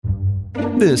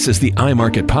This is the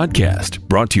iMarket Podcast,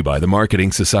 brought to you by the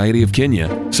Marketing Society of Kenya,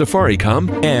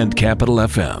 Safaricom, and Capital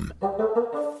FM.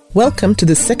 Welcome to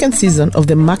the second season of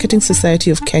the Marketing Society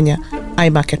of Kenya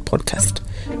iMarket Podcast.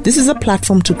 This is a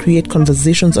platform to create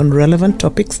conversations on relevant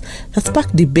topics that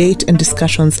spark debate and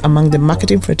discussions among the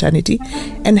marketing fraternity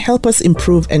and help us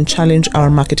improve and challenge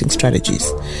our marketing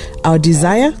strategies. Our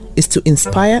desire is to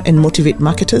inspire and motivate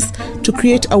marketers to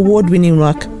create award-winning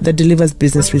work that delivers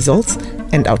business results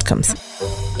and outcomes.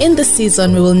 In this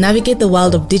season, we will navigate the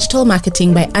world of digital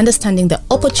marketing by understanding the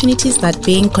opportunities that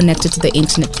being connected to the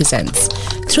internet presents.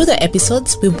 Through the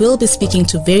episodes, we will be speaking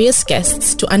to various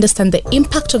guests to understand the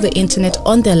impact of the internet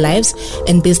on their lives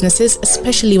and businesses,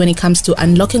 especially when it comes to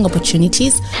unlocking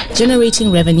opportunities,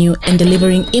 generating revenue, and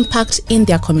delivering impact in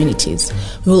their communities.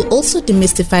 We will also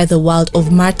demystify the world of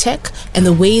MarTech and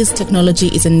the ways technology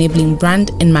is enabling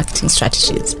brand and marketing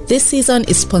strategies. This season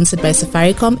is sponsored by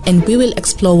Safaricom, and we will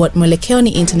explore what Mwelekeo ni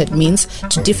internet means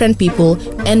to different people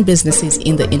and businesses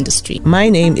in the industry. My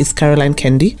name is Caroline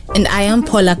Kendi. And I am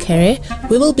Paula Kere.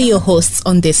 We will be your hosts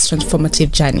on this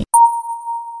transformative journey.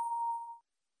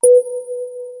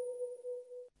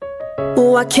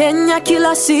 Wakenya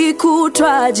kila siku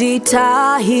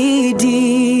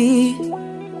twajitahidi,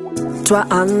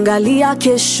 twaangalia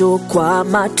kesho kwa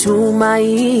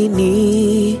matumaini,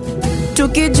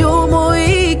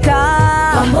 tukijumuika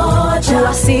pamoja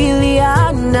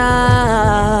kuwasiliana,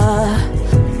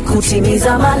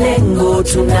 kutimiza malengo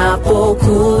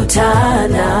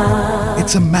tunapokutana.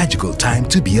 It's a magical time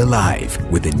to be alive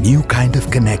with a new kind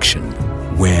of connection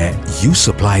where you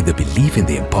supply the belief in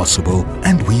the impossible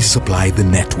and we supply the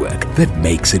network that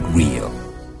makes it real.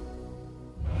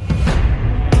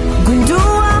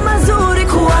 Gundua mazuri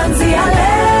kuanzia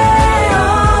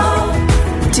leo,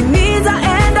 timiza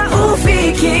enda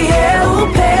ufikie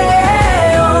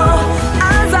upeo,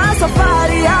 anza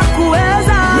safari ya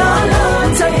kuweza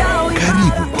lolote yawe.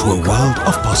 Karibu to a world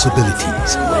of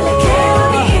possibilities.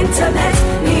 Mwelekeo ni internet,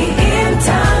 ni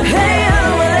internet. Hey,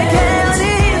 mwelekeo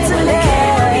ni internet,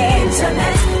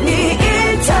 ni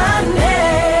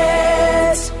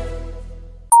internet.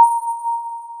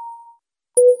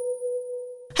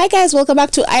 Hi guys, welcome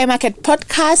back to iMarket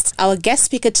Podcast. Our guest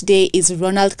speaker today is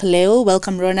Ronald Kaleo.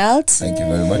 Welcome, Ronald. Thank you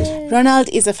very much. Ronald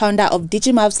is the founder of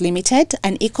Digimavs Limited,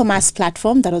 an e-commerce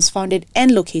platform that was founded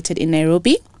and located in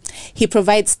Nairobi. He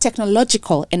provides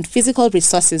technological and physical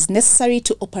resources necessary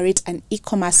to operate an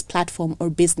e-commerce platform or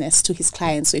business to his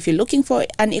clients. So if you're looking for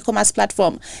an e-commerce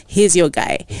platform, here's your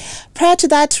guy. Prior to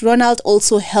that, Ronald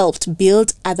also helped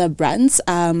build other brands,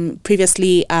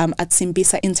 previously at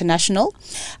Simbisa International,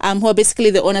 who are basically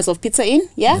the owners of Pizza Inn.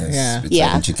 Yeah? Yes, Pizza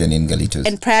and Chicken in Galitos.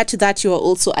 And prior to that, you were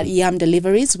also at Yam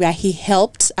Deliveries, where he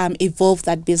helped evolve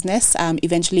that business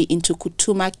eventually into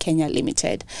Kutuma Kenya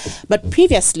Limited. But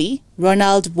previously,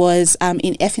 Ronald was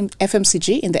in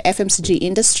FMCG, in the FMCG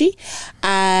industry,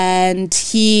 and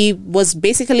he was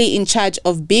basically in charge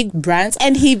of big brands,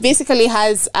 and he basically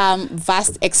has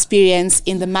vast experience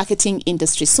in the marketing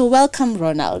industry. So welcome,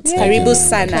 Ronald. Karibu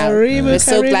sana. We're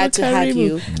so glad to have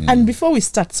you. And before we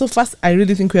start, so first, I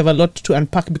really think we have a lot to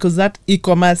unpack because that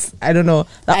e-commerce, I don't know,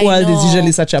 that world is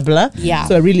usually such a blur. Yeah.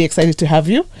 So I'm really excited to have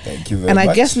you. Thank you very much. much. And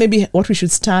I guess maybe what we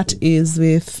should start is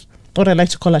with what I like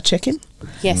to call a check-in.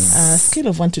 Yes. Scale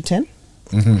of 1 to 10.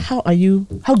 Mm-hmm. How are you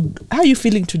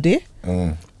feeling today?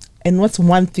 And what's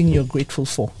one thing you're grateful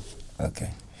for? Okay.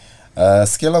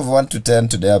 Scale of 1 to 10,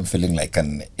 today I'm feeling like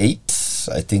an 8.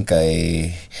 I think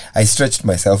I stretched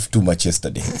myself too much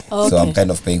yesterday. Okay. So I'm kind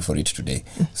of paying for it today.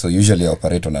 So usually I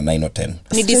operate on a 9 or 10.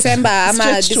 December has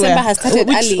started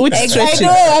early. Which stretching?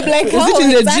 I know, I'm like, was it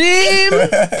in the gym?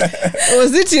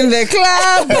 Was it in the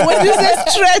club? When you say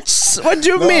stretch, what do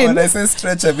you mean? When I say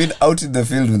stretch, I mean out in the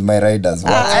field with my riders.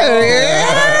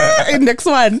 Index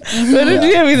 1. What did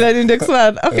you have with that index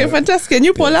 1? Okay, fantastic. And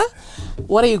you, Paula?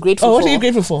 What are you grateful for? What are you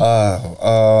grateful for?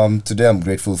 Today I'm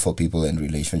grateful for people and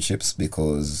relationships,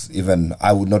 because even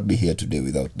I would not be here today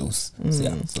without those. So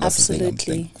that's absolutely. the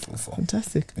thing I'm thankful for.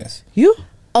 Fantastic. Yes. You?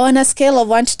 On a scale of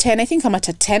 1 to 10, I think I'm at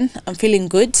a 10. I'm feeling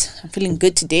good. I'm feeling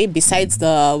good today. Besides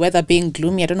the weather being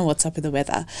gloomy, I don't know what's up with the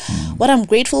weather. What I'm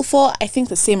grateful for, I think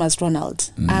the same as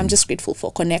Ronald. I'm just grateful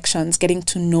for connections, getting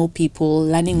to know people,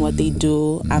 learning what they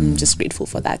do. I'm just grateful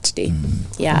for that today.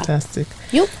 Yeah. Fantastic.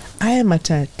 You? I am at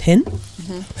a 10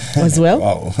 as well.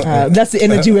 Wow. That's the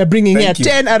energy we're bringing here.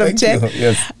 10 out of 10.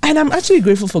 Yes. And I'm actually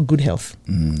grateful for good health.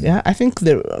 Yeah, I think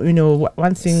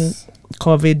one thing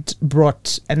COVID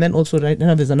brought, and then also right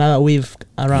now there's another wave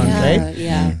around, right?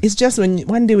 Yeah. It's just when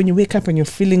one day when you wake up and you're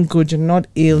feeling good, you're not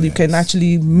ill, you can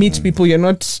actually meet people. We're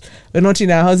not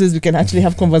in our houses. We can actually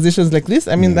have conversations like this.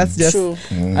 I mean, that's just True.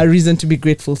 a reason to be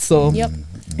grateful. So,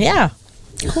 yeah.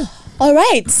 Cool. All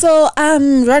right. So,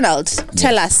 Ronald,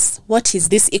 tell us, what is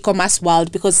this e-commerce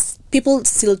world? Because people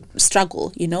still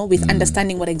struggle, with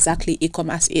understanding what exactly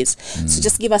e-commerce is. So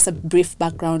just give us a brief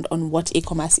background on what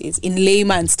e-commerce is in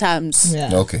layman's terms. Yeah.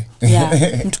 Okay.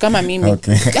 Yeah. Mtu kama mimi.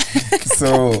 Okay.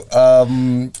 So,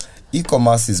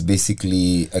 e-commerce is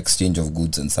basically exchange of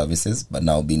goods and services, but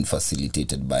now being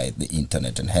facilitated by the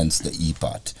internet, and hence the E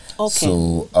part. Okay.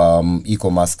 So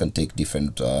e-commerce can take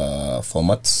different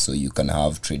formats. So you can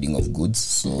have trading of goods,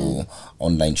 so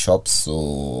online shops.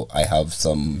 So I have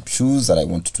some shoes that I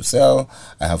want to sell.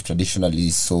 I have traditionally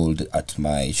sold at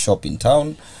my shop in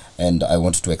town, and I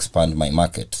want to expand my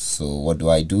market. So what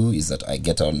do? Is that I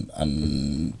get a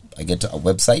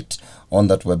website. On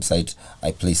that website,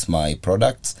 I place my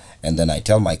products, and then I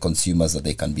tell my consumers that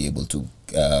they can be able to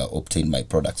obtain my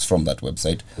products from that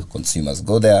website. Consumers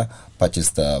go there, purchase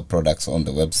the products on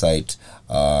the website.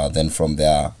 Then from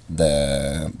there,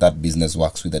 that business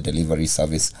works with a delivery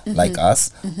service like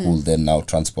us, who will then now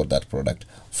transport that product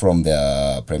from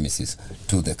their premises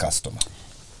to the customer.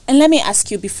 And let me ask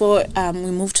you before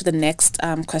we move to the next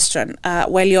question.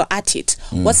 While you're at it,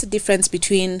 what's the difference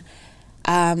between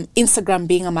Instagram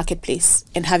being a marketplace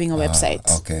and having a website?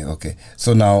 Okay.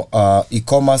 So now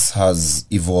e-commerce has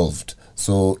evolved.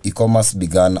 So e-commerce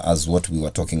began as what we were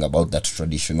talking about, that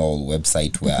traditional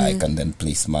website where I can then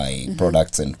place my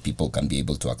products and people can be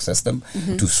able to access them,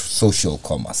 to social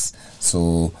commerce.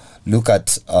 So look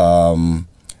at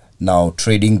now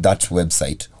trading that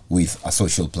website with a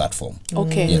social platform.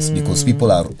 Okay. Yes, because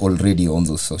people are already on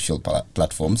those social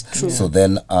platforms. True. So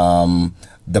then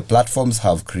the platforms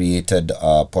have created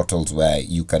portals where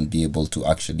you can be able to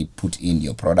actually put in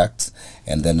your products,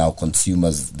 and then now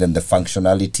then the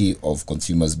functionality of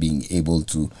consumers being able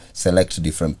to select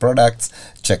different products,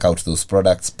 check out those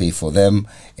products, pay for them,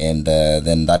 and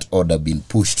then that order being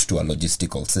pushed to a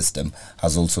logistical system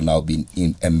has also now been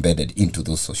embedded into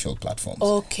those social platforms.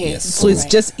 Okay. Yes. So it's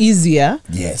just easier.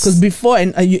 Yes. Because before,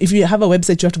 if you have a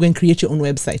website, you have to go and create your own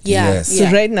website. Yeah. Yes. So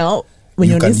right now, when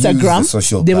You you're on can use the Instagram,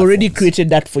 social they've already platforms. created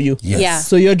that for you. Yes. Yeah.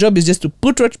 So your job is just to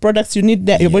put what products you need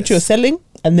there, what Yes. you're selling,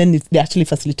 and then they actually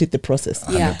facilitate the process.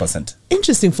 100%.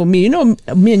 Interesting for me.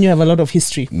 Me and you have a lot of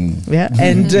history. Yeah.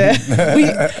 And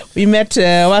we met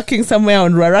working somewhere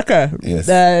on Ruaraka. Yes.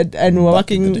 And we were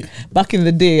Back in the working day. back in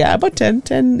the day, about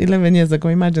 10, 11 years ago.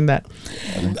 Imagine that.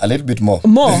 A little bit more.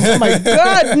 More. Oh my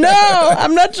God, no,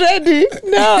 I'm not ready.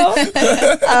 No.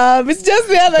 It's just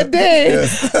the other day.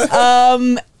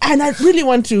 And I really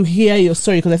want to hear your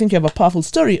story, because I think you have a powerful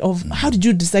story of how did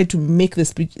you decide to make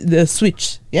the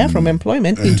switch, from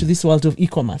employment into this world of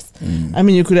e-commerce. I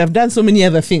mean, you could have done so many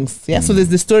other things. So there's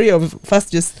the story of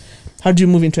first just how do you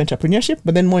move into entrepreneurship,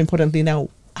 but then more importantly now,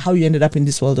 how you ended up in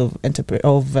this world of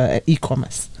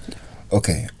e-commerce.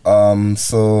 Okay.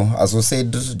 So as was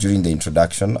said during the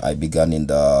introduction, I began in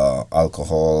the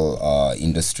alcohol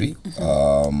industry.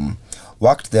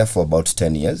 Worked there for about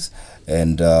 10 years.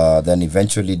 And then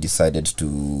eventually decided to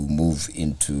move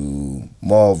into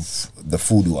more of the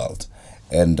food world.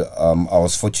 And I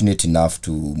was fortunate enough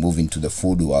to move into the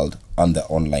food world on the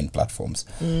online platforms.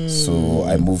 So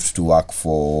I moved to work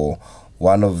for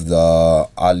one of the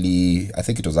I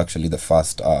think it was actually the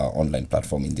first online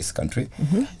platform in this country,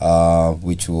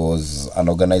 which was an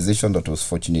organization that was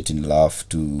fortunate enough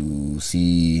to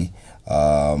see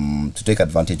to take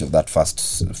advantage of that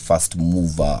fast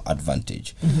mover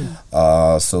advantage.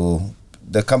 So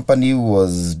the company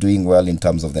was doing well in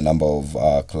terms of the number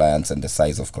of clients and the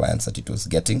size of clients that it was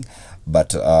getting,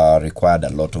 but required a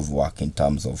lot of work in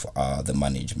terms of the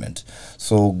management.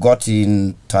 So got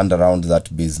in, turned around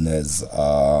that business,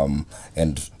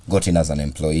 and got in as an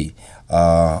employee.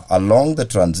 Along the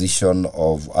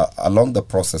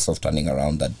process of turning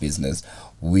around that business,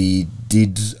 we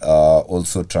did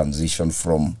also transition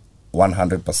from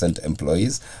 100%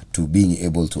 employees to being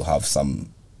able to have some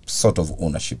sort of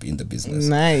ownership in the business.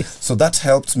 Nice. So that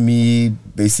helped me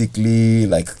basically,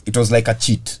 it was like a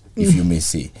cheat, if you may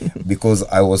say, because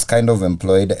I was kind of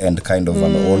employed and kind of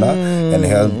an owner, and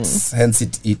hence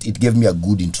it gave me a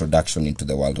good introduction into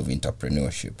the world of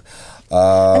entrepreneurship.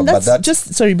 And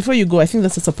that's sorry, before you go, I think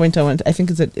that's just a point I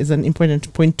think is an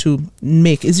important point to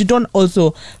make, is you don't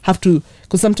also have to,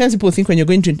 because sometimes people think when you're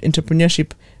going to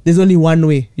entrepreneurship, there's only one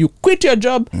way. You quit your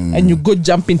job and you go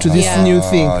jump into this new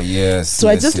thing. Yes. So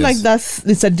I just like that.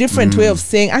 It's a different way of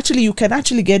saying, actually, you can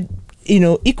actually get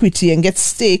equity and get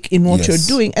stake in what Yes.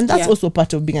 you're doing, and that's Yeah. also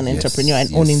part of being an Yes, entrepreneur and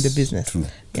yes, owning the business. true.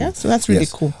 Yeah, so that's really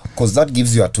cool. Because that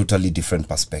gives you a totally different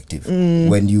perspective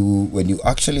when you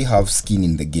actually have skin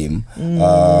in the game,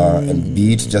 and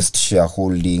be it just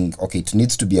shareholding. Okay, it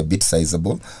needs to be a bit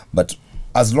sizable, but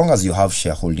as long as you have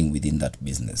shareholding within that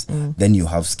business, then you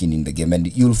have skin in the game, and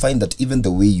you'll find that even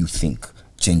the way you think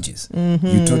changes.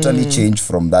 You totally change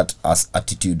from that as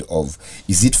attitude of,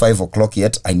 is it 5 o'clock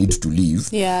yet? I need to leave.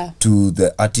 Yeah. To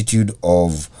the attitude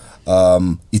of,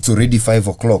 it's already 5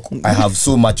 o'clock. I have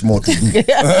so much more to do.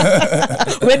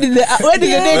 Where did the day Where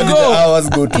did go? the hours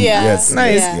go to? Yeah. Yes,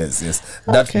 Nice. yes.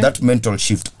 That Okay. that mental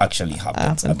shift actually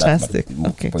happens. at that Fantastic.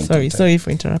 Okay, point in sorry time. for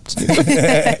interrupting you.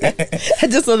 I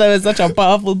just thought that was such a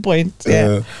powerful point.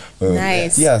 Yeah.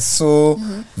 Nice. Yeah, so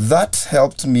that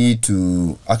helped me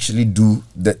to actually do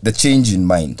the change in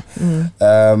mind.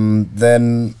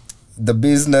 Then the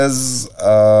business,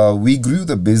 we grew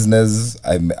the business,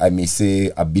 I may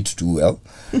say, a bit too well,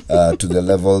 to the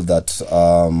level that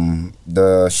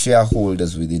the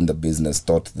shareholders within the business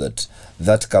thought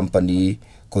that company,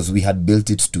 because we had built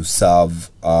it to serve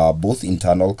both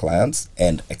internal clients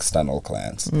and external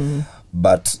clients.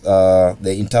 But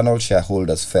the internal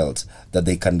shareholders felt that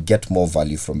they can get more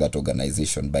value from that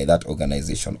organization by that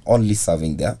organization only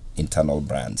serving their internal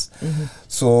brands.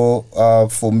 So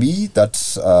for me,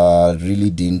 that really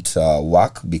didn't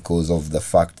work because of the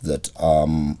fact that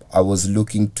I was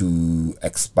looking to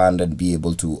expand and be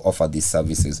able to offer these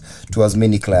services to as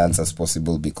many clients as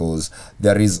possible, because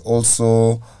there is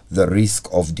also the risk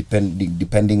of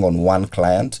depending on one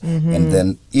client, and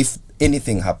then if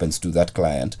anything happens to that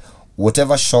client,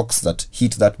 whatever shocks that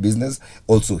hit that business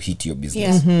also hit your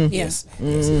business. Yes.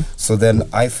 So then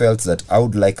I felt that I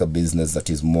would like a business that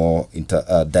is more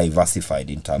diversified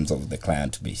in terms of the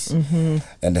client base.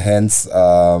 And hence,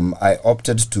 I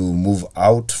opted to move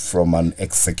out from an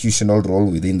executional role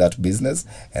within that business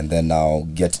and then now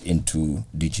get into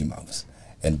Digimouse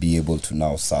and be able to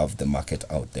now serve the market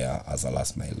out there as a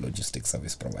last mile logistics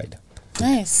service provider.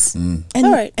 Nice. And,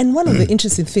 All right. and one of the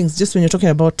interesting things, just when you're talking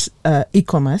about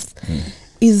e-commerce,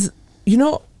 is,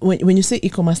 when you say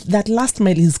e-commerce, that last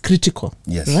mile is critical.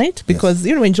 Yes. Right? Because,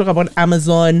 when you talk about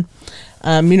Amazon,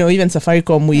 even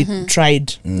Safaricom, we tried.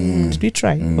 Did we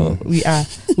try? Oh, we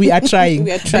are trying.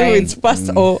 We are I don't know trying. it's past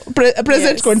or present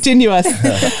Yes. continuous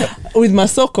with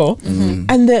Masoko.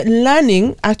 And the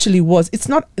learning actually was, it's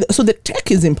not, so the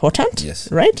tech is important,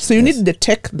 Yes. right? So you need the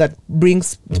tech that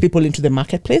brings people into the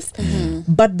marketplace.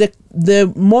 But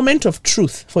the moment of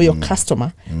truth for your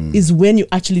customer is when you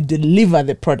actually deliver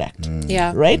the product.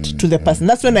 Yeah. Right? To the person.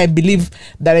 That's when I believe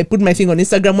that I put my thing on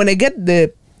Instagram. When I get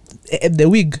the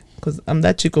wig, because I'm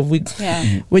that chick of wigs.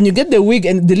 Yeah. When you get the wig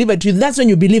and deliver it to you, that's when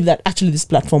you believe that actually this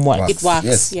platform works. It works.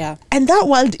 Yes. Yeah. And that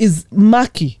world is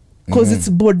murky because it's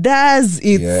borders,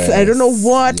 it's I don't know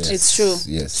what. Yes. It's true.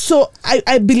 Yes. So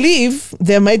I believe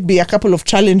there might be a couple of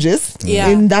challenges Yeah.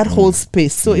 in that whole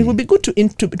space. So it would be good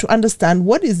to understand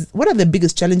what are the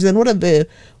biggest challenges and what are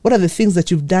the things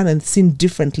that you've done and seen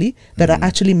differently that are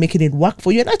actually making it work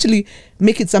for you and actually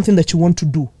make it something that you want to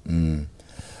do.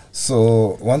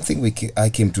 So one thing I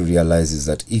came to realize is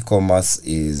that e-commerce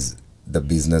is the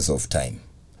business of time.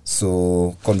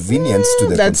 So convenience to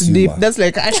the That's consumer. deep. That's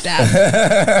like hashtag.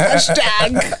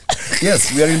 Hashtag.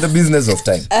 Yes, we are in the business of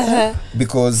time.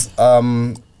 Because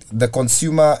the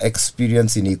consumer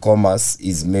experience in e-commerce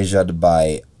is measured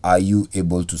by, are you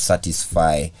able to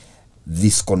satisfy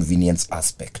this convenience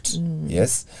aspect?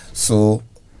 Yes. So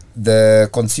the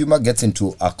consumer gets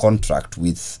into a contract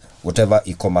with whatever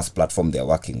e-commerce platform they're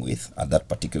working with at that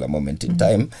particular moment in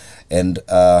time, and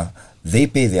they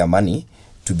pay their money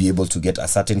to be able to get a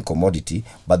certain commodity,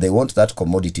 but they want that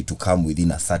commodity to come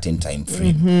within a certain time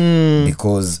frame.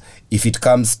 Because if it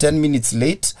comes 10 minutes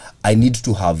late, I need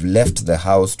to have left the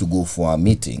house to go for a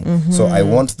meeting. So I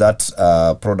want that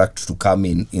product to come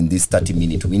in this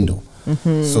 30-minute window.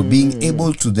 So being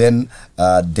able to then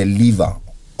deliver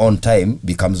on time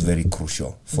becomes very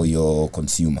crucial for your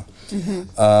consumer.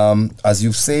 As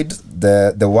you've said,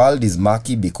 the world is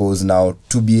murky because now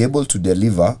to be able to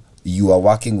deliver, you are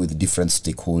working with different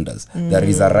stakeholders. There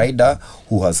is a rider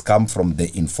who has come from the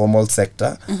informal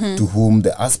sector to whom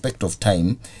the aspect of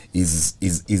time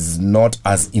is not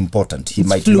as important. He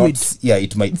might fluid. not. Yeah,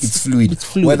 it's fluid. It's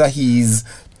fluid. Whether he is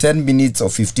 10 minutes or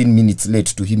 15 minutes late,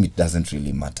 to him it doesn't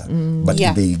really matter. But Yeah.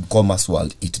 in the e-commerce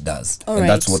world, it does. All and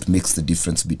that's right. what makes the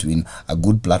difference between a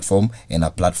good platform and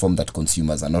a platform that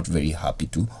consumers are not very happy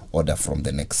to order from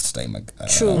the next time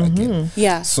True. again.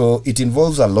 Yeah. So it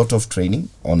involves a lot of training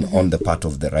on the part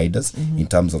of the riders in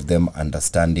terms of them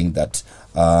understanding that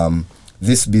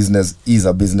this business is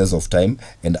a business of time,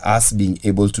 and us being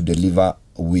able to deliver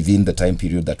within the time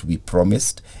period that we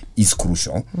promised is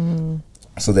crucial.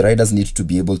 So the riders need to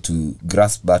be able to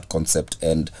grasp that concept,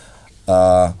 and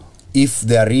if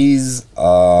there is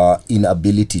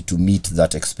inability to meet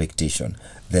that expectation,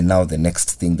 then now the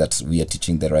next thing that we are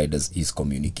teaching the riders is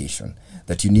communication.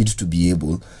 That you need to be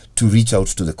able to reach out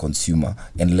to the consumer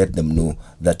and let them know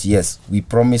that yes, we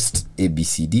promised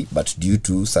ABCD, but due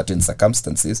to certain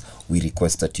circumstances, we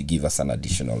request that you give us an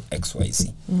additional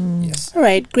XYZ. Yes. All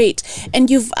right, great. And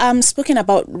you've spoken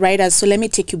about riders, so let me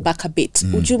take you back a bit.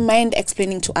 Would you mind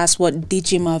explaining to us what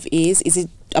DigiMav is? Is it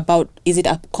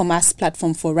a commerce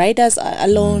platform for riders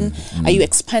alone? Are you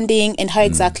expanding? And how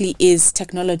exactly is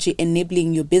technology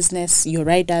enabling your business, your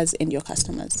riders, and your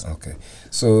customers? Okay.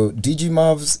 So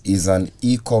DigiMavs is an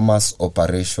e-commerce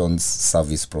operations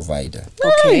service provider.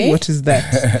 Okay. What is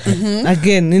that?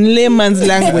 Again, in layman's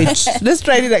language. Let's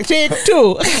try it. Take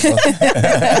two.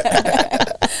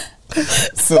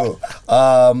 So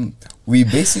we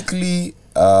basically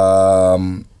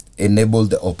enable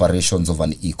the operations of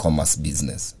an e-commerce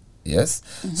business. Yes.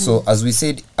 So as we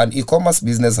said, an e-commerce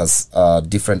business has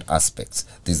different aspects.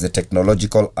 There's the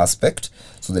technological aspect.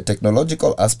 So the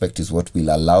technological aspect is what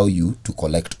will allow you to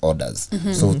collect orders.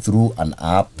 So through an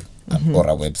app or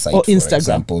a website, or for Instagram.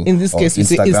 example, In this or case, we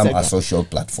say Instagram. a social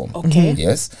platform. Okay.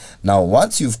 Yes. Now,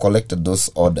 once you've collected those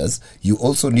orders, you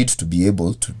also need to be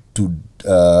able to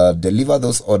deliver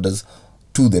those orders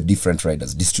to the different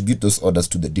riders, distribute those orders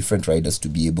to the different riders to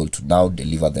be able to now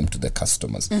deliver them to the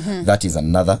customers. That is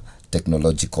another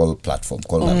technological platform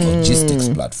called a logistics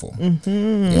platform.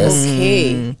 Yes.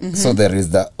 Okay. So there is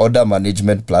the order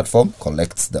management platform,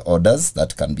 collects the orders.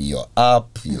 That can be your app,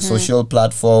 your social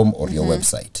platform, or your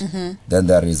website. Then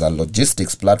there is a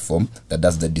logistics platform that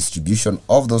does the distribution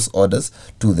of those orders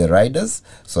to the riders,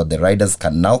 so the riders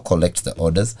can now collect the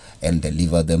orders and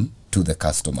deliver them to the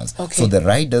customers. Okay. So the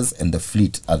riders and the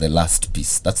fleet are the last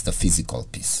piece. That's the physical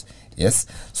piece. Yes.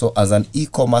 So as an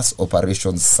e-commerce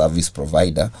operations service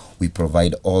provider, we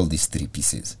provide all these three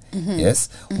pieces. Yes.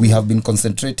 We have been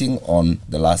concentrating on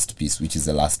the last piece, which is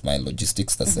the last mile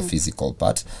logistics. That's the physical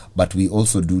part. But we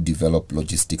also do develop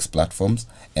logistics platforms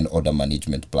and order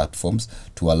management platforms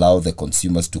to allow the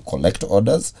consumers to collect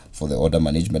orders for the order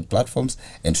management platforms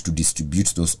and to distribute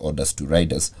those orders to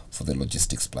riders for the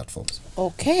logistics platforms.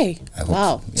 Okay. I hope.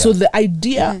 Wow. Yeah. So the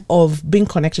idea of being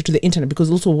connected to the internet, because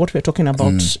also what we're talking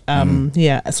about,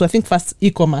 so I think first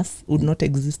e-commerce would not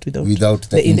exist without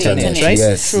the internet, right?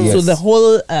 Yes, True. yes. So the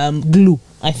whole glue,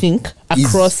 I think,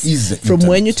 across is the from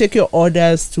when internet. you take your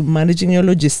orders to managing your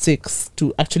logistics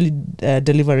to actually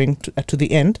delivering to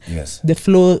the end. Yes. The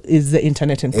flow is the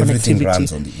internet and Everything connectivity.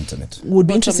 runs on the internet. Would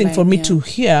be Bottom interesting line, for me yeah. to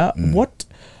hear what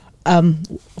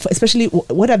especially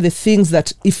what are the things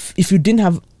that if you didn't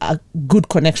have a good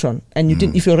connection and you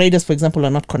didn't, if your riders, for example,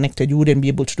 are not connected, you wouldn't be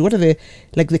able to do. What are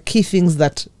the key things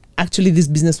that actually this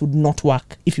business would not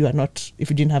work if you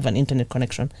didn't have an internet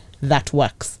connection that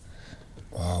works?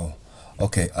 Wow.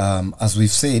 Okay. As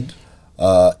we've said,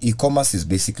 e-commerce is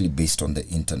basically based on the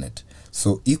internet.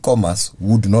 So e-commerce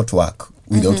would not work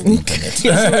without the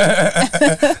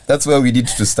internet. That's where we need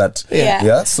to start.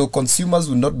 Yeah. So consumers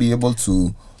will not be able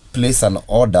to place an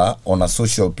order on a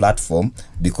social platform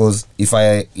because if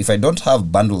I don't have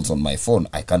bundles on my phone,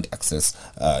 I can't access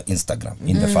Instagram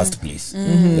in the first place.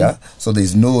 Yeah. So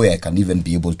there's no way I can even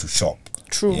be able to shop.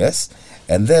 True. Yes.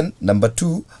 And then number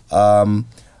two,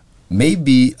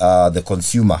 maybe the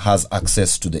consumer has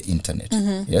access to the internet.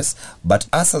 Yes. But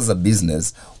us as a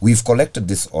business, we've collected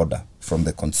this order from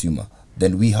the consumer.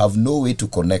 Then we have no way to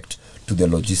connect to the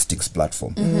logistics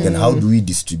platform. Then how do we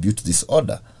distribute this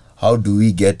order? How do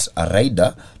we get a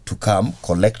rider to come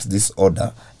collect this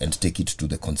order and take it to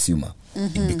the consumer?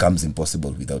 It becomes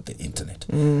impossible without the internet.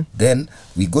 Then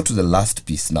we go to the last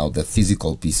piece now, the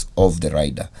physical piece of the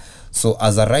rider. So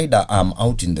as a rider, I'm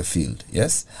out in the field.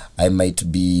 Yes, I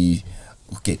might be...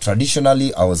 Okay,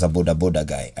 traditionally, I was a boda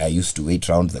guy. I used to wait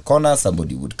around the corner.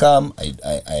 Somebody would come.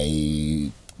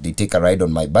 They take a ride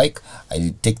on my bike.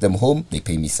 I take them home. They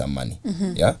pay me some money.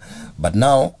 Yeah, but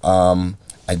now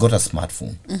I got a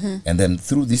smartphone, and then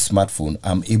through this smartphone,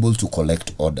 I'm able to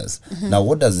collect orders. Now,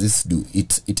 what does this do?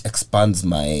 It expands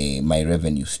my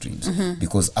revenue streams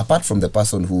because apart from the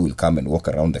person who will come and walk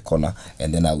around the corner,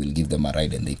 and then I will give them a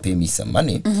ride and they pay me some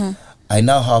money. I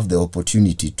now have the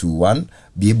opportunity to, one,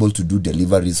 be able to do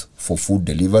deliveries for food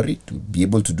delivery, to be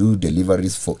able to do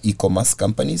deliveries for e-commerce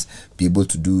companies, be able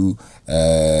to do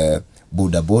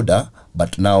boda,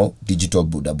 but now digital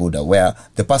boda, where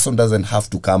the person doesn't have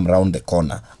to come round the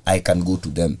corner. I can go to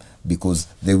them because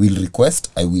they will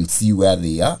request, I will see where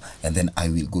they are, and then I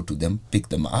will go to them, pick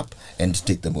them up, and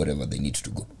take them wherever they need to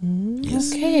go.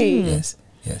 Yes. Okay. Yes.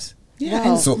 Yeah.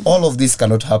 Wow. And So all of this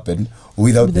cannot happen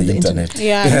without the internet.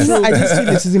 Yeah. Yes. you know, I just feel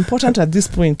it is important at this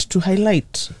point to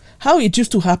highlight how it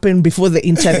used to happen before the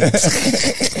internet.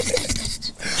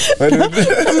 Number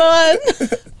one,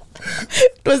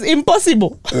 it was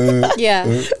impossible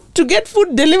Yeah. to get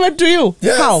food delivered to you.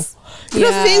 Yes. How? You know,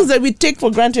 Yeah. things that we take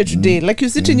for granted today. Like you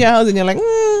sit in your house and you're like,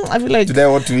 I feel like Today I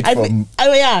want to eat from...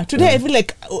 today I feel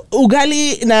like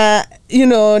ugali na, you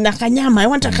know, na kanyama. I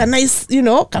want a nice, you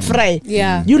know, kafry.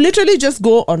 Yeah. You literally just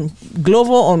go on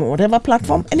Glovo, on whatever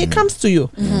platform, and it comes to you.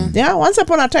 Yeah. Once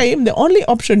upon a time, the only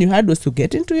option you had was to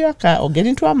get into your car or get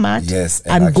into a mat Yes,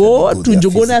 and and go actually to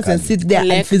go there Jogonas and physically. sit there and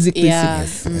Collect, physically yeah.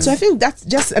 sit. So I think that's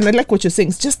just, and I like what you're saying,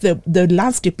 it's just the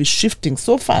landscape is shifting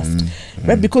so fast,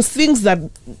 right? Because things that,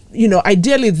 you know,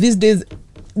 ideally these days,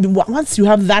 once you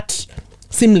have that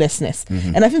seamlessness,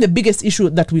 and I think the biggest issue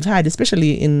that we've had,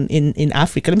 especially in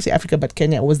Africa, let me say Africa, but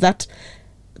Kenya, was that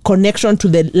connection to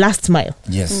the last mile.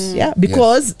 Yes. Yeah,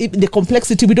 because the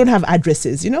complexity, we don't have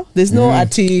addresses, you know, there's no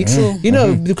you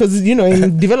know, because, you know,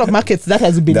 in developed markets that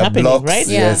has been There are happening, blocks, right?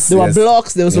 yes, There were yes.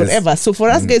 blocks, there was Yes. whatever. So for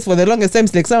us guys, for the longest time,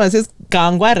 it's like someone says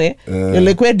Kangware, you're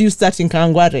like, where do you start in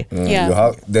Kangware? Yeah. You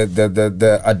have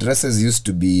the addresses used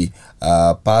to be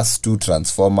past two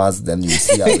transformers, then you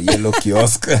see a yellow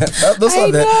kiosk. those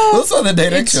are the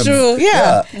directions. It's true.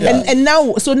 Yeah. Yeah. And now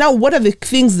what are the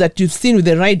things that you've seen with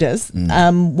the riders?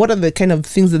 What are the kind of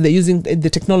things that they're using, the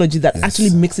technology that actually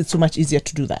makes it so much easier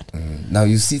to do that? Now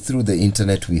you see through the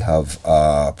internet we have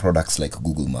products like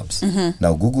Google Maps.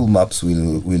 Now Google Maps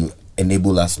will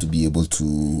enable us to be able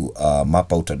to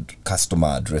map out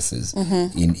customer addresses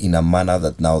in a manner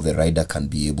that now the rider can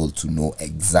be able to know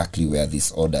exactly where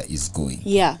this order is going.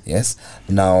 Yeah. Yes.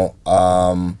 Now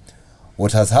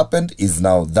what has happened is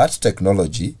now that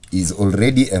technology is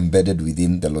already embedded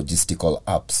within the logistical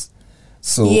apps.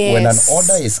 So when an Yes.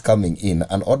 order is coming in,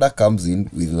 an order comes in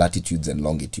with latitudes and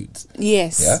longitudes.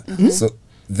 Yes. Yeah. So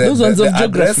Those ones of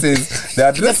geography. the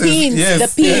addresses, pins,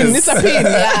 yes, the pins. It's a pin.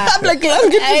 Yeah. I'm like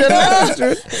longitude I and know.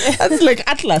 latitude. That's like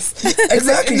Atlas.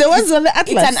 Exactly. The ones on the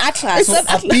Atlas. It's an Atlas. It's So an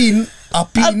a Atlas. pin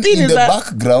pin in is the a-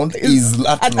 background is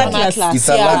lat an long. atlas. It's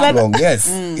a Yeah. lat long. Yes,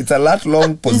 it's a lat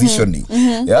long positioning.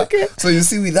 Yeah. Okay. So you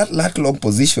see, with that lat long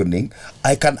positioning,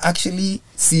 I can actually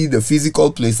see the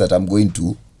physical place that I'm going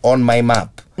to on my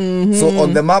map. So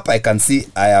on the map, I can see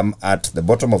I am at the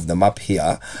bottom of the map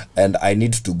here, and I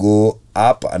need to go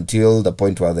up until the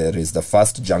point where there is the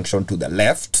first junction to the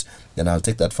left. Then I'll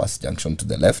take that first junction to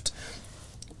the left,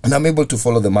 and I'm able to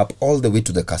follow the map all the way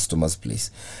to the customer's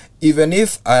place. Even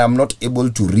if I am not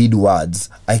able to read words,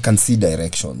 I can see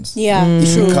directions. Yeah.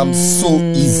 It becomes so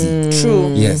easy.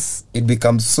 True. Yes, it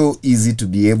becomes so easy to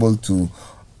be able to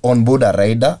onboard a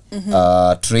rider,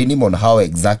 train him on how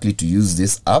exactly to use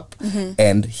this app,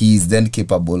 and he is then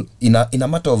capable, in a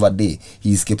matter of a day,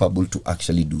 he is capable to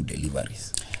actually do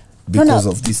deliveries because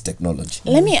of this technology.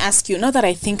 Let me ask you, now that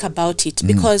I think about it,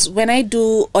 because when I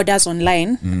do orders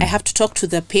online, I have to talk to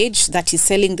the page that is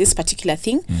selling this particular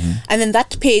thing, and then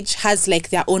that page has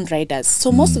like their own riders.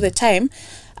 So most of the time,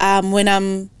 when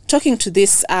I'm talking to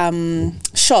these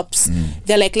shops,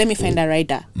 they're like, let me find a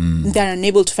rider. They're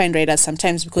unable to find riders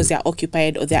sometimes because they're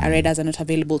occupied or their riders are not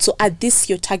available. So are this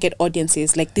your target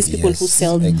audiences, like these people who Yes,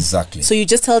 sell? exactly. So you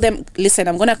just tell them, listen,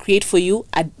 I'm going to create for you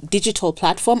a digital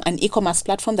platform, an e-commerce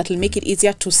platform that will make it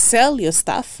easier to sell your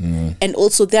stuff, and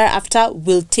also thereafter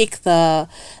will take the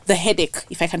headache,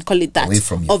 if I can call it that, Away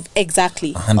from you. of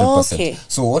exactly. 100%. Okay.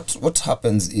 So what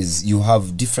happens is you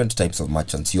have different types of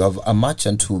merchants. You have a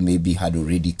merchant who maybe had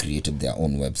already created their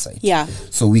own website. Yeah.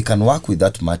 So we can work with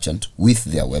that merchant with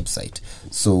their website.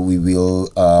 So we will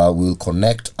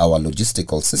connect our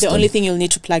logistical system. The only thing you'll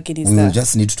need to plug in is We will the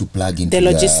just need to plug into the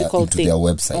logistical into thing. their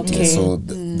website. Okay. So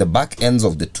the back ends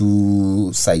of the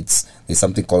two sites, there's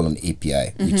something called an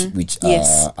API, which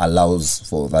Yes. allows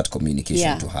for that communication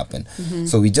Yeah. to happen.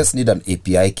 So we just need an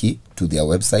API key to their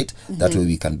website. That way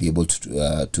we can be able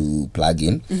to plug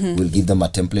in. We'll give them a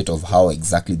template of how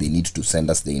exactly they need to send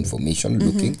us the information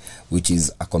looking, which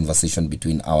is a conversation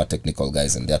between our technical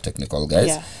guys and their technical guys.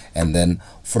 Yeah. And then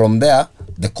from there,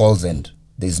 the calls end.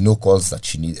 There's no calls that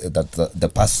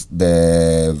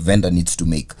the vendor needs to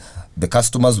make. The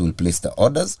customers will place the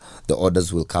orders. The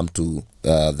orders will come to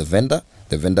the vendor.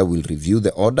 The vendor will review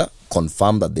the order,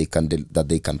 confirm that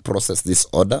they can process this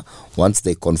order. Once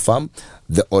they confirm,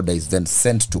 the order is then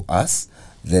sent to us.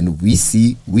 then we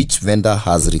see which vendor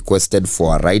has requested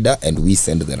for a rider, and we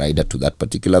send the rider to that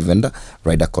particular vendor.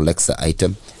 Rider collects the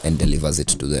item and delivers it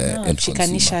to the end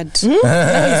consumer.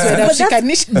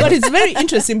 But it's very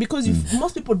interesting because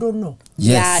most people don't know.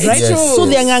 Yes, Right? yes, So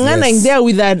they're ngangana there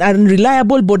with an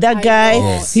unreliable border guy.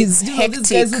 Yes. He's Hectic.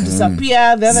 these guys who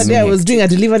disappear. The other day I was doing a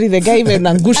delivery, the guy even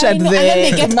angushed And then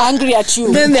they get angry at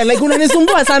you. Then they're like,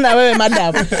 "Unanisumbua sana wewe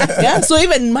madam." Yeah. So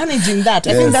even managing that,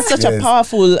 I think that's such a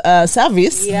powerful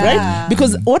service, right?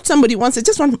 Because what somebody wants, I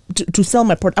just want to sell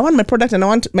my product. I want my product, and I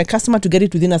want my customer to get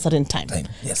it within a certain time.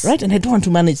 Yes. Right? And I don't want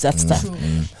to manage that stuff.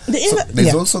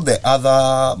 There's also the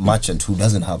other merchant who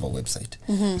doesn't have a website.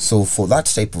 So for that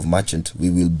type of merchant, we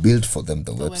will build for them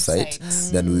the website.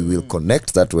 Then we will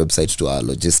connect that website to our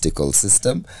logistical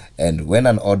system. And when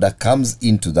an order comes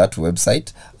into that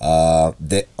website,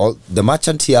 the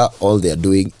merchant here, all they're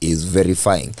doing is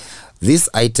verifying. This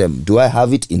item, do I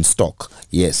have it in stock?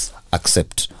 Yes,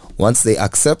 accept. Once they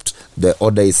accept, the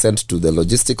order is sent to the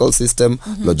logistical system.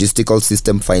 Logistical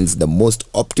system finds the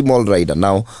most optimal rider.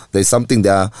 Now, there's something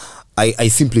there I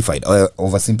simplified,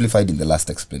 oversimplified in the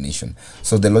last explanation.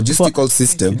 So the logistical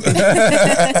system,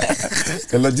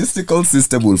 the logistical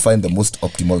system will find the most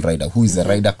optimal rider, who is the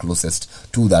rider closest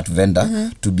to that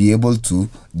vendor, to be able to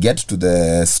get to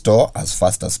the store as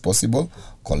fast as possible,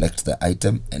 collect the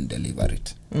item, and deliver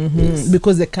it. Yes.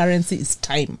 Because the currency is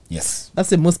time. Yes. That's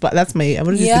the most part. That's my, I've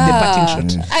already said the batting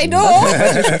shot. I know.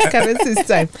 Currency is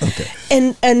time. Okay.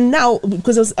 And now,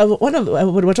 because we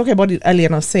were talking about it earlier,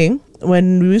 and I was saying,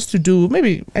 when we used to do,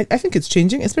 maybe, I think it's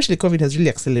changing, especially COVID has really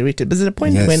accelerated. But there's a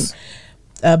point when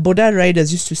border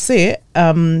riders used to say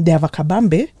they have a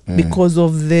kabambe because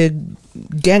of the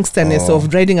gangsterness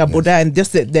of riding a border and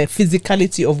just the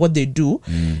physicality of what they do.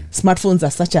 Smartphones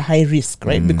are such a high risk,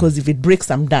 right? Because if it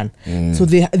breaks, I'm done. So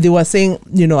they were saying,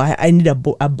 you know, I need a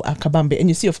kabambe. And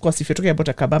you see, of course, if you're talking about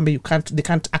a kabambe, they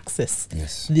can't access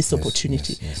this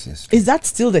opportunity. Yes. Is that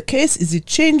still the case? Is it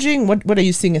changing? What are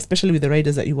you seeing, especially with the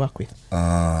riders that you work with?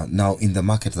 Now, in the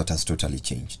market, that has totally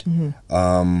changed.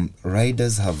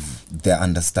 Riders have their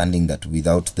understanding that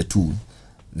without the tool,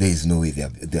 there is no way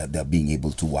they're being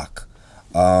able to work.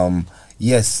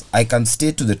 Yes, I can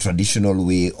stay to the traditional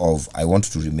way of I want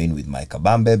to remain with my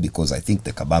kabambe because I think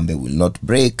the kabambe will not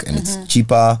break and it's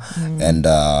cheaper, and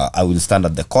I will stand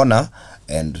at the corner,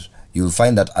 and you'll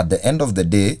find that at the end of the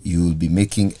day, you'll be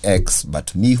making X,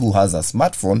 but me who has a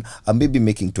smartphone, I may be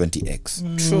making 20X.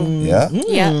 True. Yeah?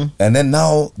 And then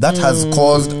now that has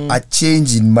caused a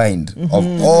change in mind of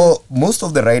most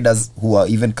of the riders who are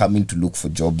even coming to look for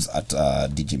jobs at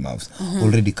Digimavs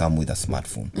already come with a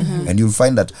smartphone. And you'll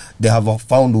find that they have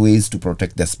found ways to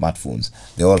protect their smartphones.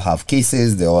 They all have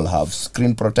cases, they all have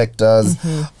screen protectors.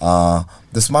 The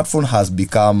smartphone has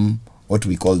become what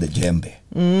we call the jembe.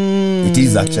 It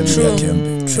is actually a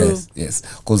jembe. Yes.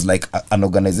 Because like an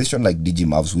organization like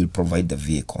Digimavs will provide the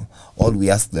vehicle. All we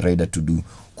ask the rider to do,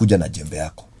 kuja na jembe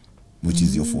yako, which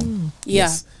is your phone.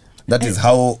 Yes. That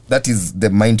is the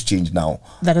mind change now.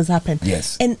 That has happened.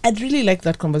 Yes. And I'd really like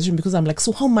that conversation because I'm like,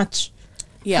 so how much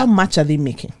are they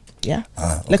making? Yeah.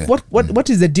 Okay. Like what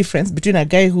is the difference between a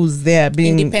guy who's there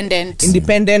being independent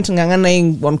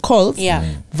nganganaing on calls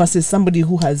versus somebody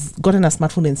who has gotten a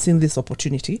smartphone and seen this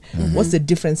opportunity? What's the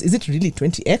difference? Is it really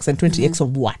 20x and 20x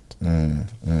of what?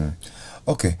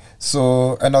 Okay,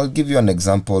 so, and I'll give you an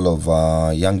example of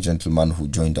a young gentleman who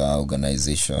joined our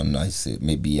organization, I say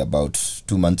maybe about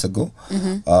 2 months ago.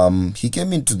 He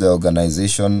came into the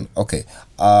organization,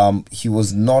 he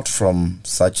was not from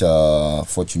such a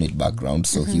fortunate background,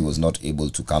 so he was not able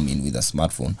to come in with a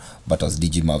smartphone. But as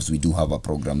Digimavs, we do have a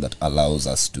program that allows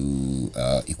us to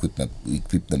equip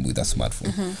them with a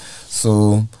smartphone.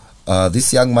 So,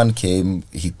 this young man came,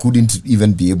 he couldn't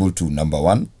even be able to, number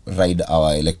one, ride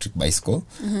our electric bicycle.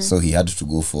 So he had to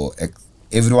go for,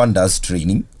 everyone does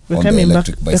training on the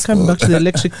electric bicycle. We're coming back to the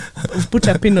electric, put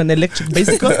a pin on electric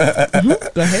bicycle.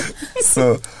 Go ahead.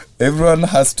 So everyone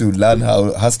has to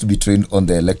has to be trained on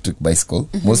the electric bicycle.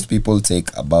 Most people take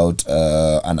about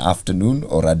an afternoon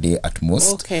or a day at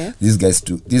most.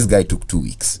 This guy took 2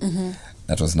 weeks.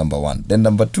 That was number one. Then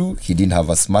number two, he didn't have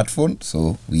a smartphone,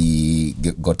 so we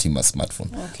got him a smartphone.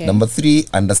 Number three,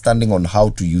 understanding on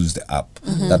how to use the app.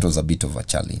 That was a bit of a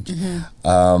challenge.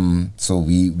 So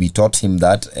we taught him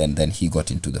that, and then he got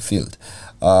into the field.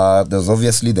 There's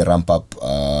obviously the ramp up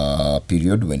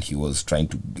period when he was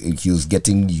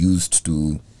getting used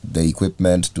to the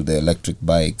equipment, to the electric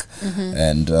bike,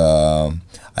 and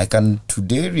I can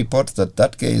today report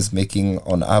that guy is making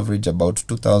on average about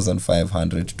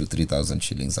 2,500 to 3,000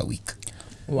 shillings a week.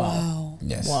 Wow.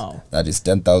 Yes. Wow. That is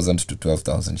 10,000 to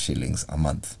 12,000 shillings a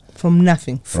month. From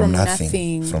nothing. From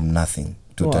nothing.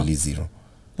 totally zero.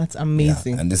 That's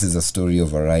amazing. And this is a story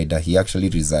of a rider. He actually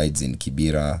resides in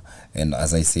Kibera, and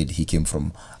as I said, he came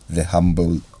from the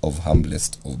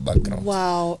humblest of backgrounds.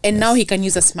 Wow. And now he can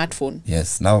use a smartphone.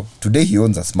 Yes. Now, today he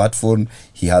owns a smartphone.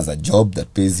 He has a job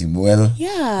that pays him well.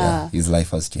 Yeah. His life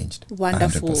has changed.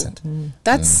 Wonderful. 100%.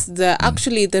 That's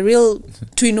actually the real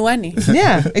Twinwani.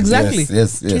 Yeah, exactly.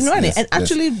 Yes. Twinwani. And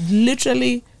actually,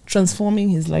 literally transforming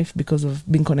his life because of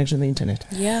being connected to the internet.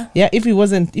 Yeah. Yeah, if he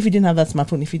didn't have that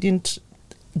smartphone, if he didn't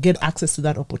get access to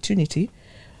that opportunity,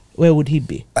 where would he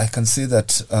be? I can say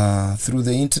that through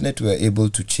the internet, we are able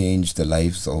to change the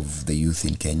lives of the youth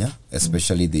in Kenya,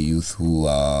 especially the youth who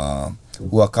are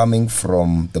coming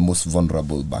from the most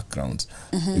vulnerable backgrounds.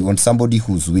 We want somebody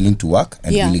who's willing to work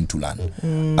and willing to learn.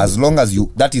 As long as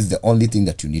that is the only thing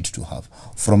that you need to have.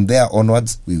 From there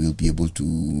onwards, we will be able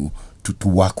to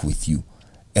work with you.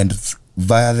 And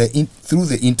through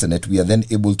the internet, we are then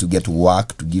able to get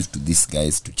work to give to these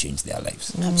guys to change their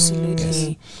lives.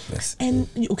 Absolutely. Yes. And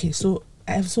okay, so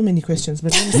I have so many questions,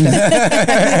 but let me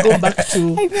go back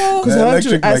to, because I want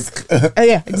to ask.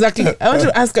 Yeah, exactly. I want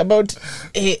to ask about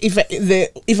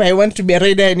if I want to be a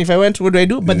rider and if I want, what do I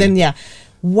do? But then,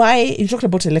 why you talked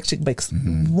about electric bikes?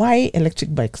 Why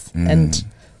electric bikes? And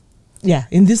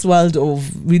in this world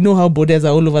of, we know how borders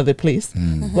are all over the place.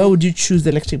 Why would you choose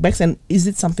electric bikes? And is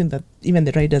it something that even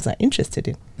the riders are interested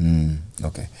in?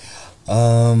 Okay.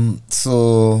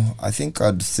 So I think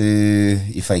I'd say,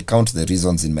 if I count the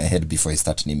reasons in my head before I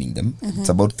start naming them, it's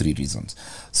about 3 reasons.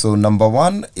 So number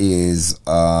 1 is,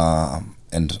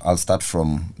 and I'll start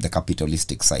from the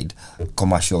capitalistic side,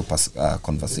 commercial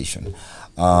conversation.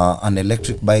 An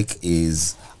electric bike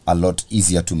is a lot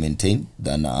easier to maintain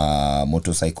than a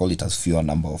motorcycle. It has fewer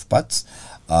number of parts.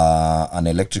 An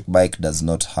electric bike does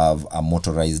not have a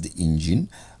motorized engine.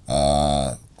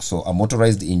 So a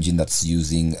motorized engine that's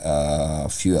using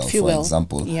fuel, for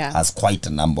example, has quite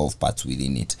a number of parts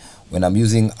within it. When I'm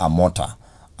using a motor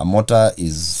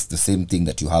is the same thing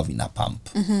that you have in a pump.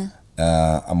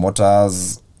 A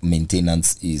motor's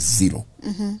maintenance is 0.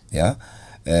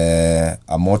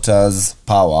 A motor's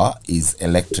power is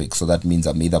electric, so that means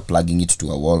I'm either plugging it to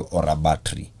a wall or a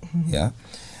battery.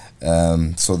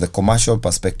 So the commercial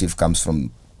perspective comes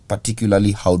from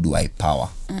particularly how do I power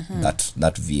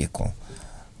that vehicle.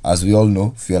 As we all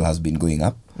know, fuel has been going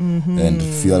up, and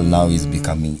fuel now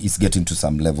is getting to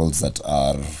some levels that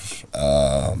are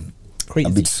a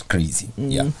bit crazy.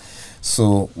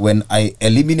 So when I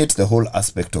eliminate the whole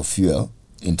aspect of fuel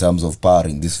in terms of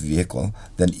powering this vehicle,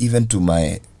 then even to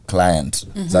my client,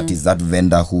 that is that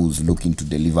vendor who's looking to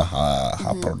deliver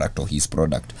her product or his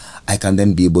product, I can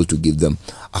then be able to give them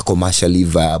a commercially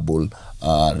viable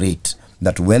rate,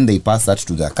 that when they pass that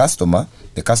to the customer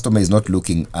is not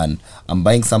looking, and I'm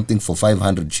buying something for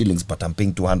 500 shillings, but I'm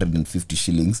paying 250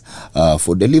 shillings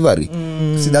for delivery.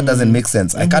 See, that doesn't make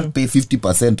sense. I can't pay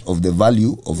 50% of the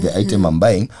value of the item I'm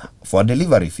buying for a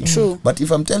delivery fee. True. But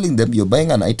if I'm telling them you're buying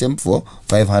an item for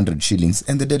 500 shillings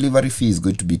and the delivery fee is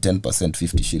going to be 10%,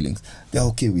 50 shillings, they're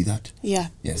okay with that. Yeah.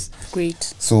 Yes.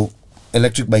 Great. So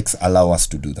electric bikes allow us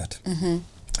to do that.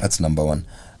 That's number 1.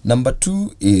 Number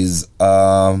 2 is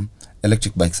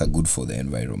electric bikes are good for the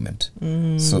environment.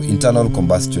 So internal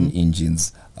combustion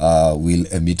engines will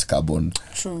emit carbon.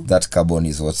 True. That carbon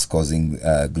is what's causing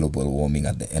global warming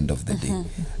at the end of the day.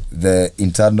 The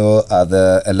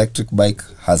electric bike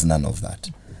has none of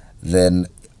that. Then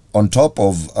on top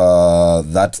of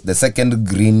that, the second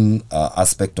green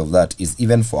aspect of that is,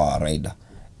 even for our rider,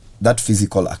 that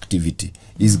physical activity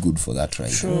is good for that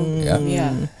rider. True.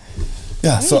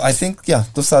 Yeah, so I think,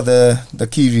 those are the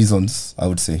key reasons, I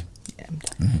would say.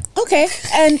 Okay,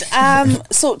 and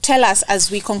so tell us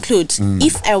as we conclude,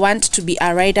 if I want to be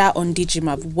a rider on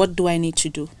Digimap, what do I need to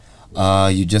do?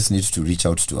 You just need to reach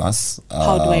out to us.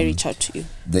 How do I reach out to you?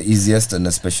 The easiest, and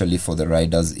especially for the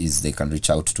riders, is they can reach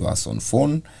out to us on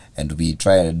phone, and we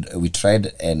tried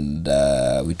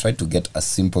to get a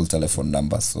simple telephone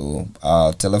number. So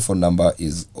our telephone number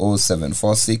is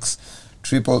 0746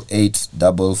 888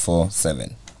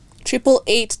 447.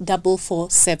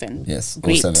 888-447. Yes,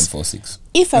 Great. 0746.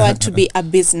 If I want to be a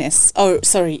business,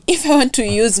 if I want to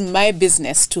use my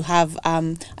business to have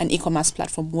an e-commerce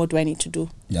platform, what do I need to do?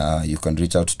 Yeah, you can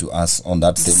reach out to us on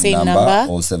that same number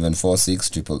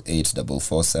 0746 888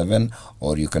 447,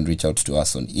 or you can reach out to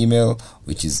us on email,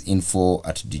 which is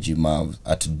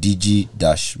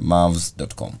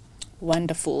info@digi-mavs.com.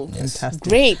 Wonderful. Yes. Fantastic.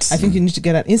 Great. I think you need to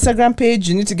get an Instagram page,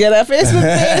 you need to get a Facebook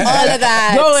page. All of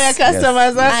that. Go where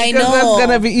customers are, I because know. that's going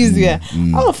to be easier.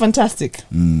 Oh, fantastic.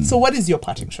 So what is your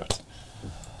parting shot?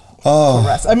 Oh. for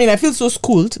us? I mean, I feel so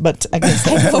schooled, but I guess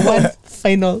for one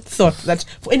final thought that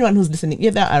for anyone who's listening,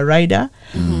 either a rider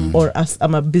or as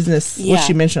I'm a business, what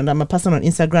she mentioned, I'm a person on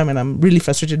Instagram and I'm really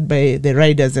frustrated by the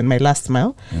riders and my last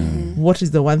mile. What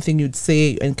is the one thing you'd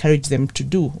say, encourage them to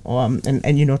do,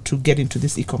 and you know, to get into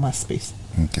this e-commerce space?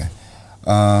 Okay.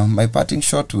 My parting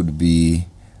shot would be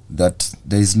that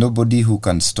there is nobody who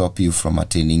can stop you from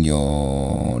attaining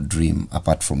your dream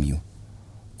apart from you.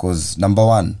 Because number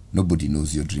one, nobody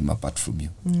knows your dream apart from you.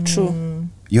 True.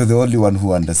 You're the only one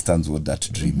who understands what that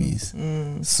dream is.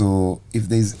 So if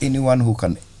there's anyone who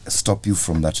can stop you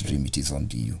from that dream, it is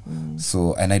only you.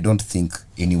 So, and I don't think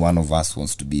any one of us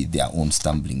wants to be their own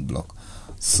stumbling block.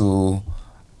 So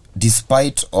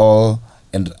despite all,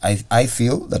 and I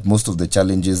feel that most of the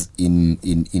challenges in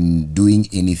doing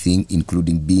anything,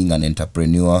 including being an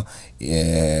entrepreneur,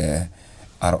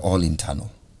 are all internal.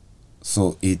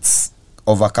 So it's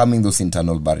overcoming those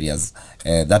internal barriers,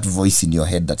 that voice in your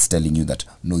head that's telling you that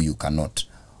no, you cannot.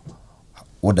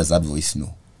 What does that voice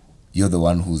know? You're the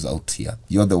one who's out here.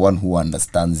 You're the one who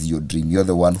understands your dream. You're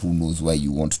the one who knows where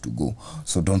you want to go.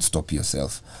 So don't stop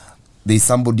yourself. There's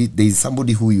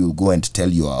somebody who you go and tell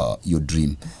your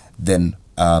dream. Then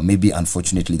maybe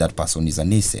unfortunately that person is a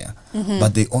naysayer.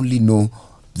 But they only know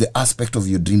the aspect of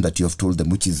your dream that you have told them,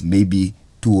 which is maybe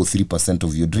 2 or 3%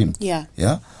 of your dream. Yeah.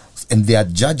 And they are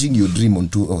judging your dream on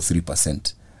 2 or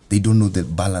 3%. They don't know the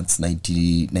balance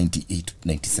 90, 98,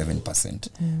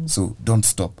 97%. So don't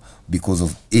stop because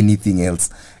of anything else.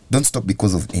 Don't stop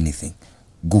because of anything.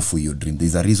 Go for your dream.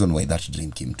 There's a reason why that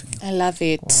dream came to you. I love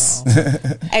it. Wow.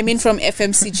 I mean, from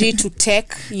FMCG to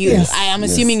tech, I am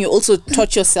assuming you also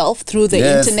taught yourself through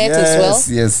the internet as well.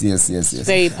 Yes.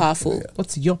 Very powerful.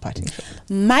 What's your parting shot?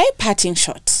 My parting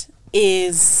shot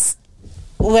is,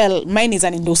 well, mine is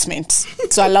an endorsement.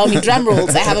 So allow me drum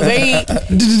rolls. I have a very...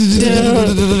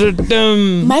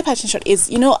 My parting shot is,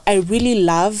 you know, I really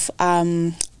love...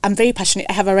 I'm very passionate.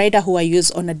 I have a rider who I use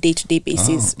on a day-to-day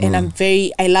basis, and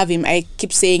I love him. I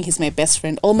keep saying he's my best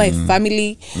friend. All my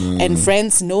family and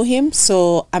friends know him,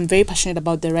 so I'm very passionate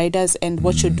about the riders and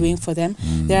what you're doing for them.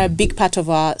 They're a big part of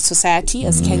our society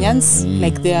as Kenyans.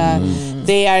 Like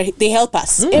they help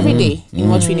us every day in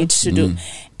what we need to do.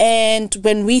 And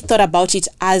when we thought about it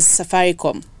as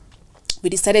Safaricom,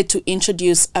 we decided to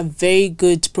introduce a very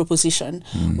good proposition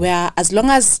where as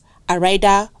long as a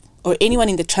rider or anyone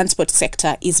in the transport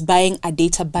sector is buying a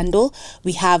data bundle,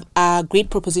 we have a great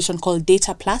proposition called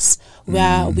Data Plus,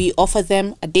 where we offer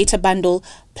them a data bundle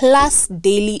plus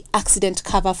daily accident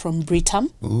cover from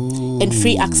Britam and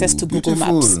free access to Google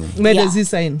Maps. Where does he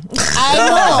sign?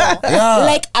 I know.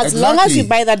 Like as long as you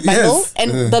buy that bundle,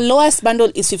 and the lowest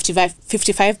bundle is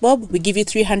 55 bob, we give you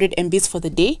 300 MBs for the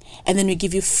day, and then we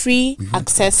give you free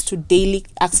access to daily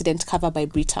accident cover by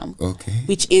Britam,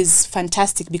 which is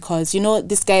fantastic because, you know,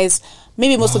 these guys,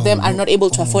 maybe most of them are not able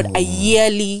to afford a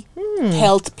yearly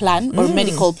health plan or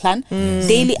medical plan.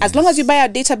 Daily, as long as you buy a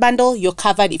data bundle, you're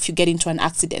covered if you get into an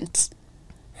accident.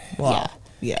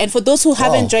 Yeah. And for those who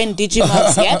haven't joined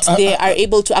Digimaps yet, they are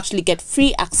able to actually get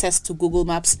free access to Google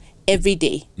Maps every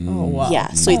day.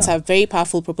 So it's a very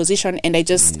powerful proposition, and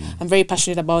I'm very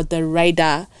passionate about the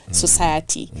rider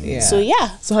society.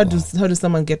 So how does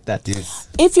someone get that?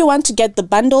 If you want to get the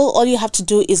bundle, all you have to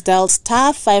do is dial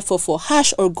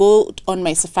 *544# or go on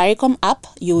my Safaricom app.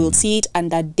 You will see it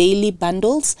under daily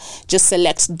bundles. Just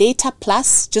select Data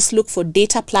Plus. Just look for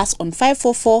Data Plus on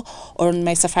 544 or on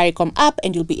my Safaricom app,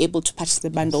 and you'll be able to purchase the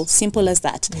bundle. Simple as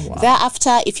that.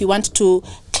 Thereafter, if you want to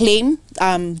claim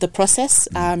the process,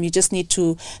 you just need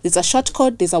to, there's a short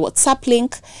code, there's a WhatsApp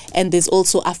link, and there's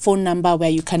also a phone number where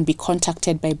you can be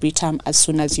contacted by Britam as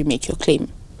soon as you make your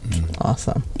claim.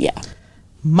 Awesome. Yeah.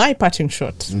 My parting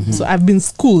shot. So I've been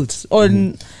schooled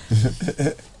on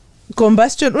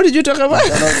combustion. What did you talk about?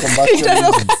 The motor,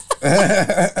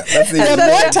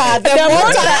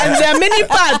 and there are many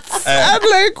parts. I'm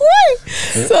like, why?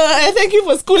 So I thank you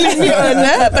for schooling me on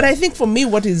that. But I think for me,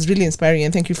 what is really inspiring,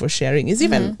 and thank you for sharing, is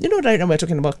even, you know, right now we're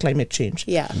talking about climate change.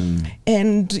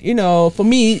 And, you know, for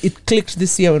me, it clicked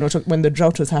this year when the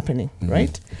drought was happening,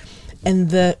 right?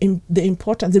 And the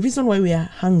importance, the reason why we are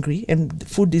hungry and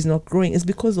food is not growing is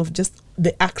because of just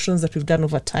the actions that we've done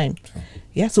over time.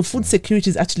 So food security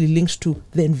is actually linked to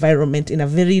the environment in a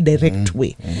very direct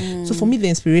way. So for me, the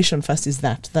inspiration first is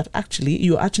that actually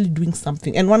you're actually doing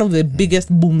something. And one of the biggest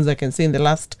booms I can say in the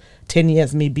last 10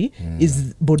 years maybe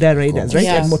is Boda riders, right?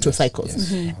 And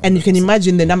motorcycles. And you can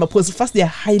imagine the number, because first they are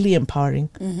highly empowering.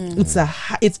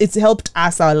 It's helped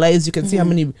us, our lives. You can see how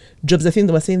many jobs. I think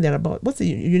they were saying there about, what's the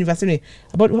university?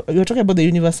 You're talking about the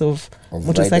universe of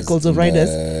motorcycles, of riders.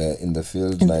 In the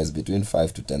field now is between between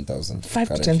 5 to 10,000. 5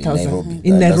 to currently 10,000 That's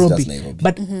in Nairobi. just Nairobi.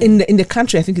 But in the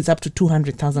country, I think it's up to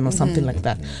 200,000 or something like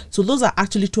that. So those are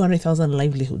actually 200,000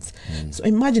 livelihoods. So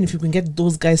imagine if you can get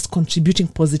those guys contributing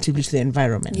positively to the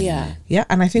environment. Yeah.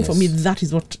 And I think for me, that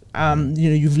is what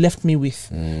you've left me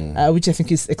with, which I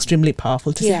think is extremely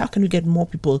powerful. To say, how can we get more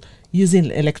people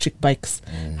using electric bikes,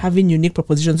 having unique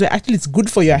propositions where actually it's good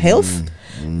for your health,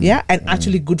 and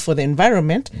actually good for the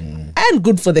environment and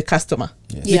good for the customer.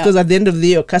 Because at the end of the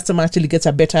day, your customer actually gets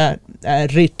a better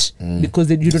rate because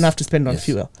you don't have to spend on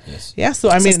fuel. So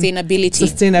I mean,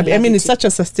 sustainability. I mean, it's such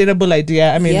a sustainable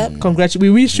idea. I mean, congratulations. We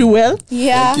wish you well.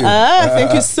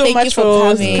 Thank you so much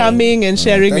for coming and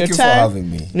sharing your time. Thank you for having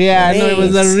me. No, it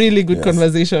was a really good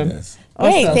conversation.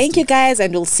 Great, thank you guys,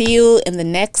 and we'll see you in the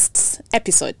next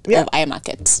episode of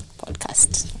iMarket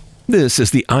Podcast. This is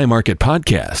the iMarket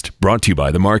Podcast, brought to you by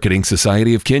the Marketing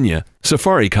Society of Kenya,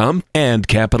 Safaricom, and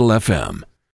Capital FM.